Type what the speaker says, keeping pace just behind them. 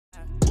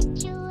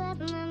get you up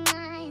my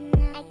mind.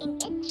 I can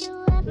get you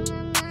up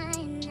my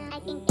mind. I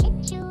can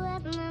get you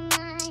up my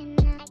mind.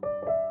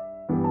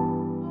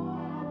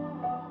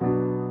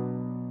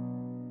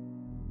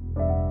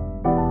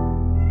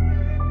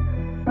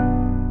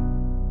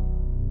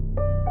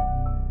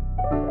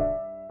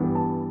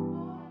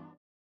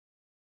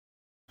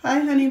 Hi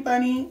honey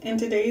bunny, in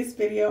today's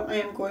video I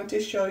am going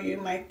to show you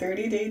my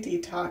 30-day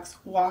detox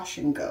wash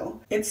and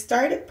go. It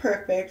started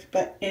perfect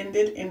but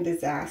ended in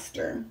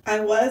disaster. I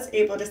was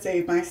able to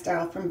save my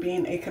style from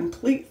being a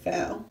complete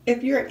fail.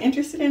 If you're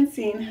interested in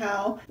seeing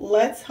how,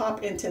 let's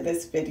hop into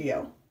this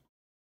video.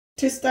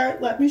 To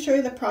start, let me show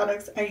you the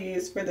products I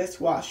used for this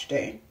wash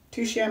day.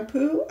 To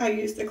shampoo, I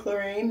used the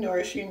Tycheriee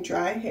Nourishing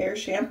Dry Hair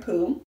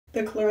Shampoo,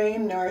 the Tycheriee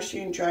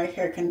Nourishing Dry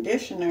Hair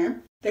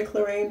Conditioner, the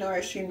Tycheriee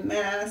Nourishing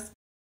Mask,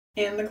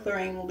 and the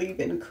Tycheriee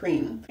leave-in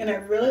cream. And I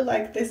really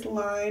like this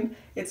line.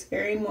 It's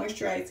very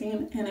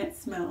moisturizing and it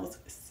smells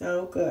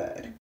so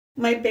good.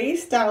 My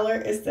base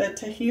styler is the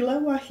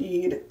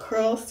Tycheriee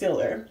Curl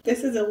Sealer.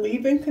 This is a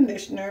leave-in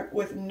conditioner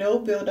with no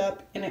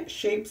buildup and it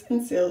shapes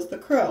and seals the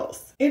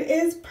curls. It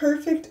is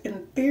perfect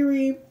in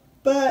theory,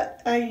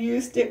 but I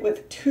used it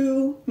with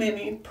too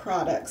many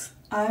products.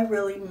 I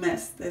really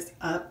messed this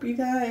up, you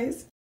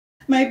guys.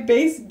 My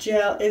base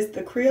gel is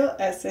the Creole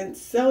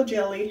Essence Cell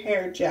Jelly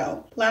Hair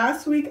Gel.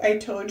 Last week I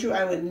told you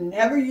I would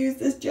never use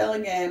this gel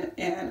again,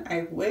 and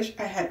I wish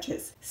I had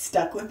just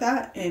stuck with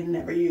that and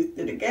never used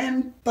it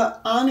again.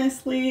 But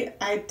honestly,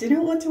 I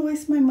didn't want to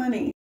waste my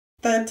money.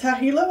 The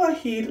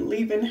Tycheriee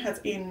leave-in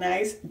has a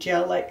nice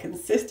gel-like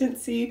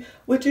consistency,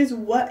 which is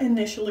what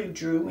initially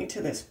drew me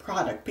to this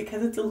product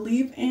because it's a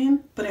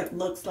leave-in, but it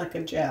looks like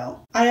a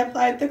gel. I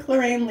applied the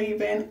Tycheriee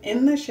leave-in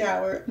in the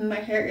shower, and my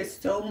hair is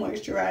so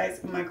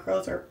moisturized and my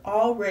curls are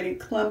already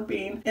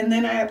clumping. And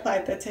then I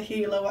applied the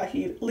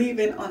Tycheriee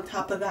leave-in on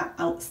top of that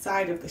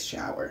outside of the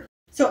shower.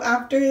 So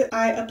after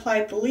I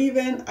applied the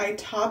leave-in, I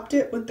topped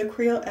it with the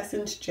Creole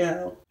Essence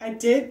Gel. I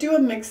did do a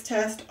mix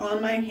test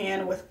on my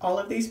hand with all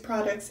of these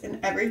products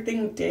and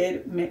everything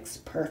did mix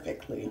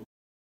perfectly.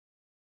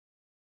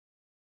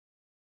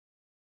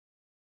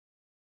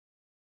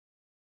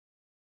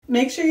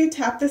 Make sure you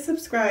tap the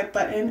subscribe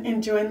button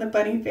and join the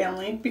bunny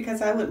family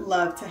because I would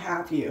love to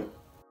have you.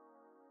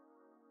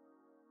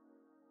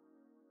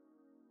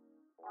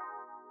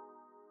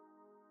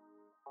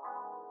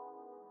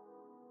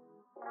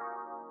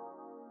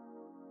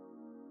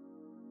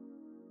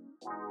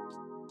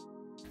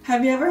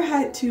 Have you ever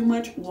had too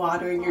much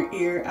water in your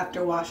ear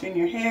after washing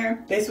your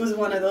hair? This was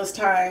one of those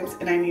times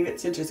and I needed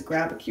to just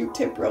grab a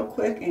Q-tip real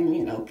quick and,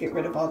 you know, get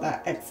rid of all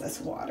that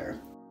excess water.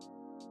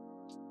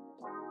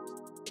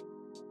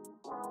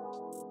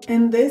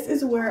 And this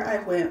is where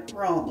I went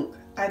wrong.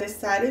 I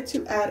decided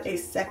to add a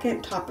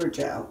second topper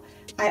gel.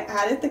 I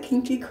added the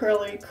Kinky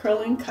Curly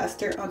Curling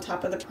Custard on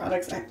top of the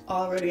products I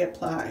already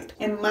applied.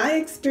 In my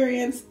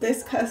experience,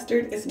 this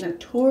custard is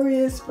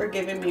notorious for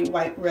giving me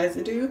white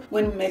residue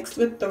when mixed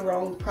with the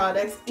wrong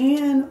products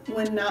and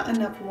when not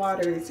enough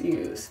water is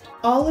used.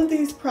 All of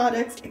these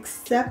products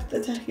except the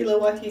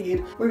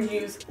Tycheriee were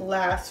used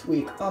last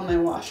week on my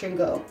wash and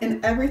go,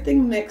 and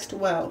everything mixed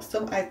well,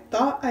 so I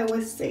thought I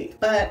was safe.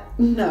 But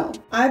no,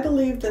 I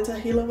believe the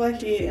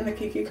Tycheriee and the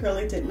Kinky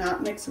Curly did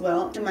not mix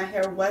well and my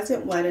hair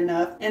wasn't wet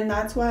enough, and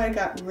that's why I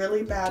got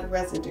really bad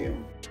residue.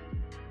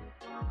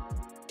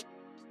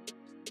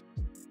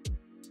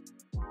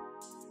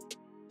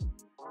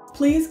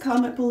 Please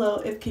comment below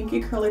if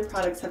Kinky Curly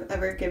products have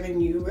ever given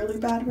you really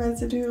bad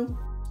residue.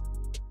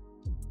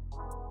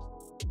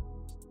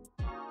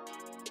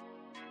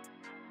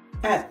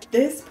 At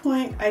this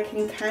point, I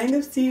can kind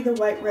of see the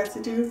white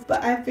residue,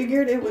 but I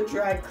figured it would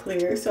dry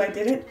clear, so I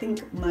didn't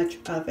think much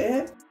of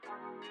it.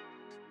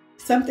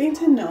 Something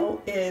to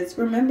note is,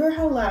 remember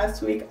how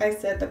last week I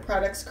said the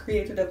products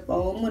created a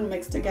foam when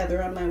mixed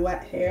together on my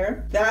wet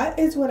hair? That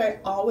is what I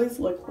always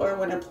look for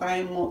when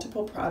applying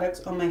multiple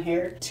products on my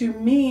hair. To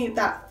me,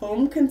 that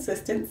foam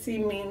consistency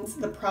means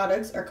the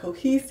products are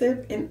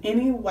cohesive and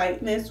any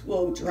whiteness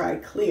will dry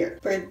clear.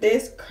 For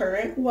this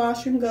current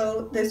wash and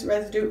go, this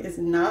residue is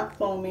not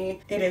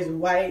foamy. It is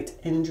white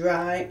and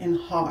dry and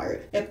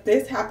hard. If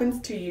this happens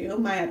to you,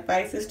 my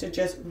advice is to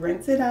just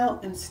rinse it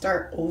out and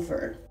start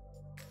over.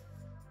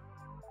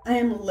 I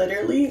am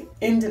literally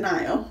in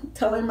denial,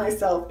 telling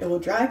myself it will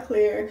dry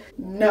clear.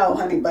 No,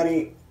 honey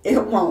buddy,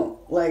 it won't.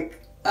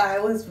 Like, I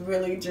was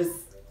really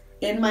just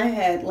in my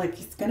head, like,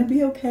 it's gonna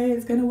be okay,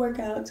 it's gonna work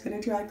out, it's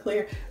gonna dry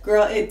clear.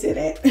 Girl, it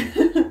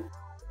didn't.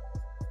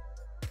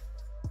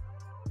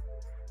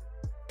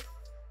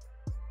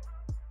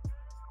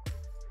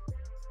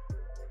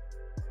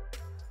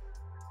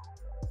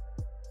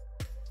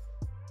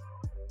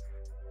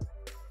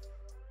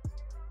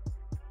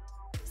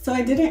 So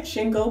I didn't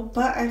shingle,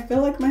 but I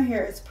feel like my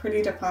hair is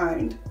pretty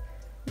defined.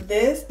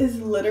 This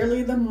is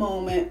literally the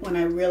moment when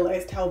I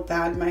realized how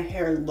bad my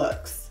hair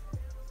looks.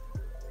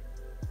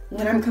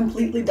 When I'm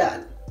completely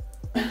done.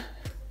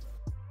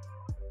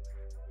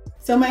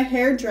 So my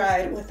hair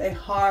dried with a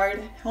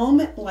hard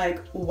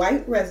helmet-like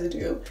white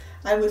residue.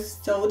 I was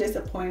so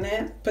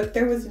disappointed, but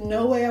there was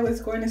no way I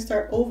was going to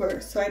start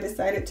over, so I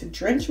decided to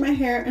drench my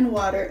hair in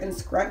water and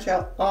scrunch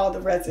out all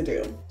the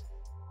residue.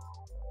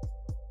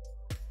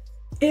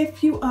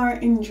 If you are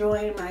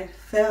enjoying my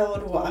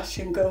failed wash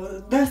and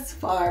go thus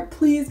far,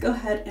 please go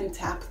ahead and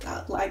tap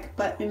that like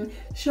button.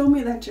 Show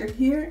me that you're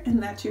here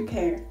and that you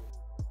care.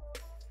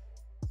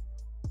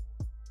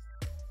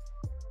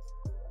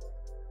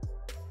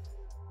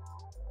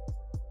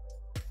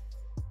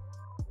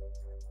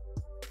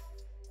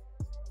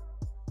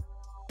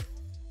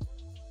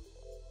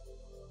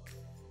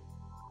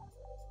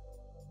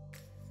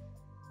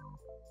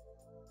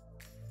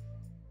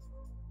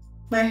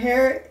 My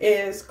hair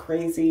is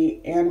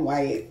crazy and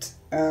white.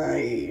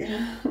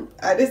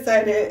 I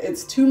decided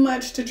it's too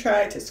much to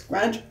try to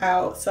scrunch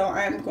out, so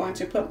I'm going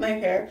to put my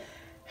hair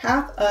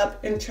half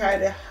up and try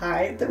to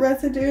hide the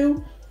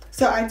residue.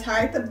 So I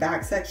tied the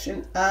back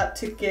section up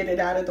to get it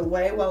out of the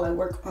way while I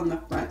work on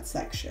the front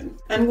section.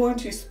 I'm going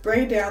to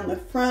spray down the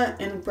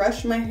front and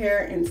brush my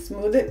hair and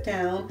smooth it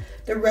down.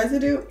 The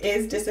residue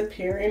is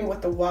disappearing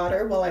with the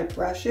water while I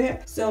brush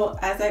it. So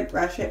as I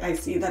brush it, I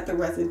see that the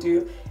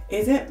residue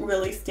isn't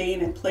really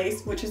staying in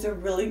place, which is a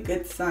really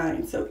good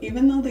sign. So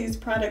even though these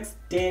products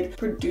did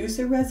produce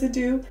a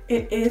residue,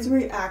 it is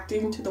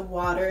reacting to the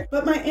water,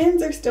 but my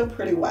ends are still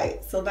pretty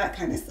white, so that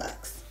kind of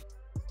sucks.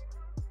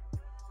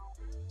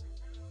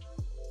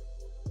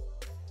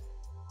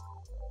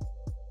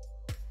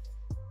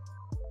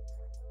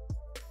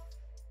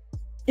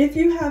 If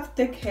you have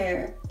thick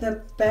hair,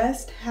 the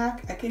best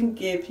hack I can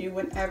give you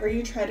whenever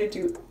you try to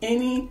do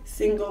any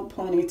single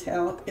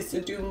ponytail is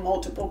to do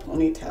multiple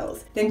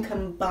ponytails, then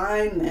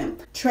combine them.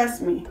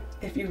 Trust me,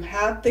 if you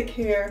have thick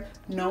hair,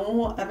 no one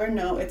will ever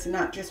know it's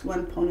not just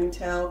one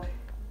ponytail.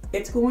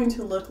 It's going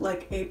to look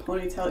like a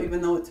ponytail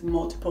even though it's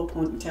multiple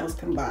ponytails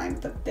combined.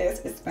 But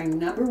this is my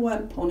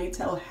 #1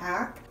 ponytail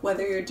hack,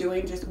 whether you're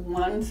doing just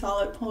one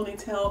solid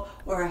ponytail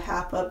or a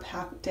half up,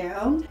 half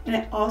down. And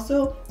it helps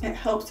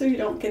so you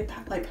don't get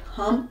that like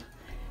hump.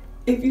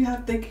 If you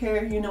have thick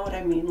hair, you know what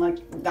I mean, like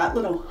that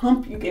little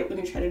hump you get when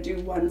you try to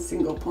do one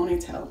single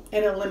ponytail.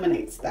 It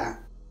eliminates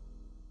that.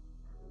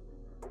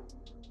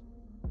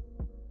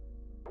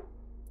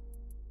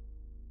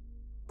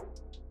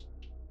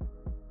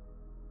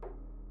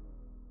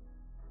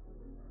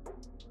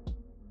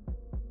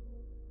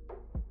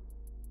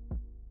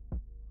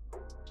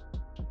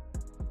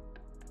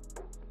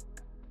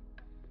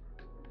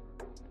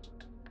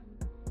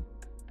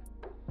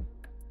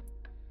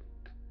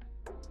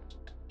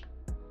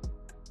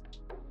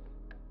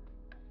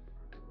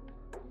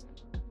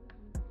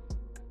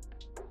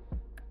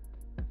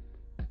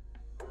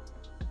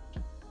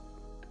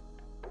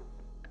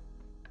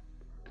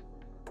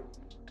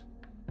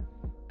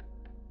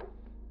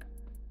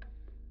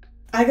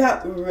 I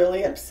got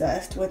really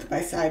obsessed with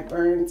my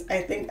sideburns.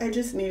 I think I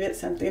just needed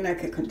something I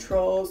could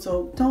control,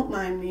 so don't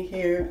mind me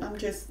here.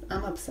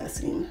 I'm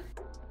obsessing.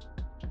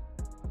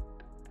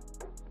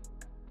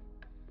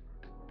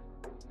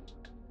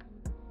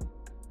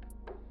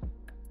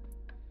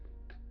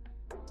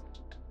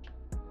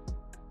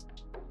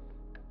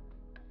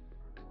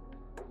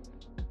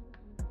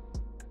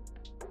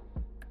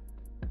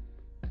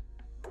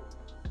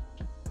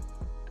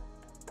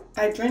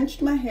 I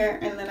drenched my hair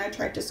and then I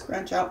tried to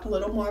scrunch out a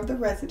little more of the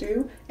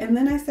residue, and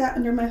then I sat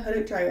under my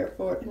hooded dryer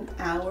for an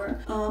hour.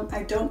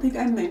 I don't think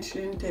I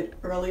mentioned it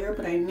earlier,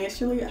 but I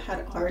initially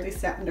had already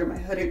sat under my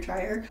hooded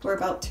dryer for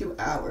about 2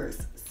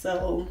 hours.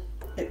 So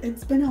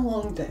it's been a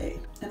long day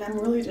and I'm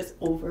really just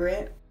over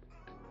it.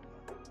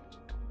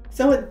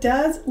 So it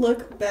does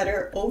look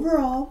better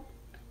overall,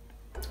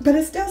 but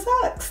it still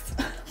sucks.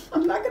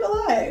 I'm not gonna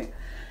lie.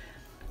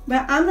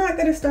 But I'm not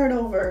gonna start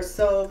over,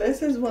 so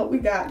this is what we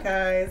got,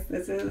 guys.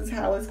 This is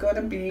how it's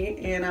gonna be,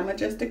 and I'm gonna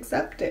just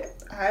accept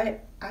it. I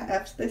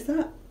effed this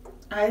up.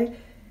 I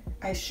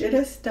should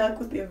have stuck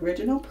with the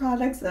original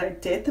products that I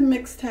did the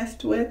mix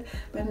test with,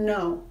 but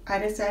no, I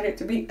decided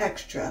to be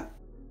extra.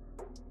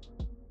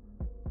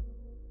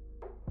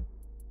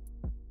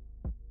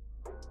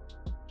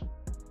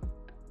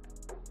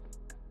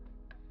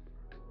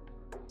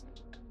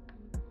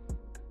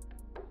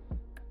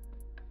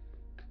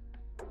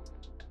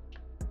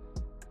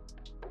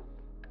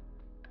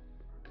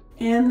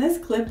 And this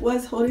clip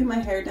was holding my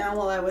hair down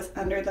while I was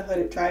under the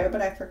hooded dryer,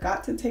 but I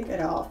forgot to take it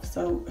off,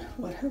 so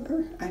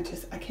whatever.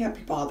 I can't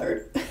be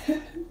bothered.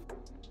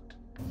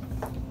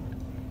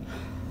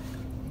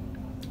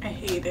 I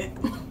hate it.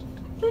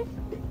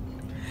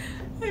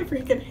 I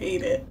freaking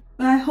hate it.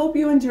 I hope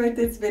you enjoyed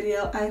this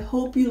video. I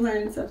hope you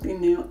learned something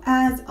new.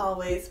 As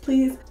always,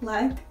 please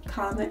like,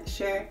 comment,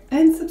 share,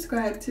 and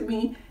subscribe to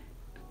me.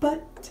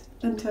 But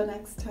until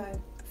next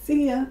time,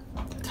 see ya.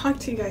 Talk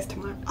to you guys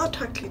tomorrow. I'll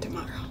talk to you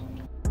tomorrow.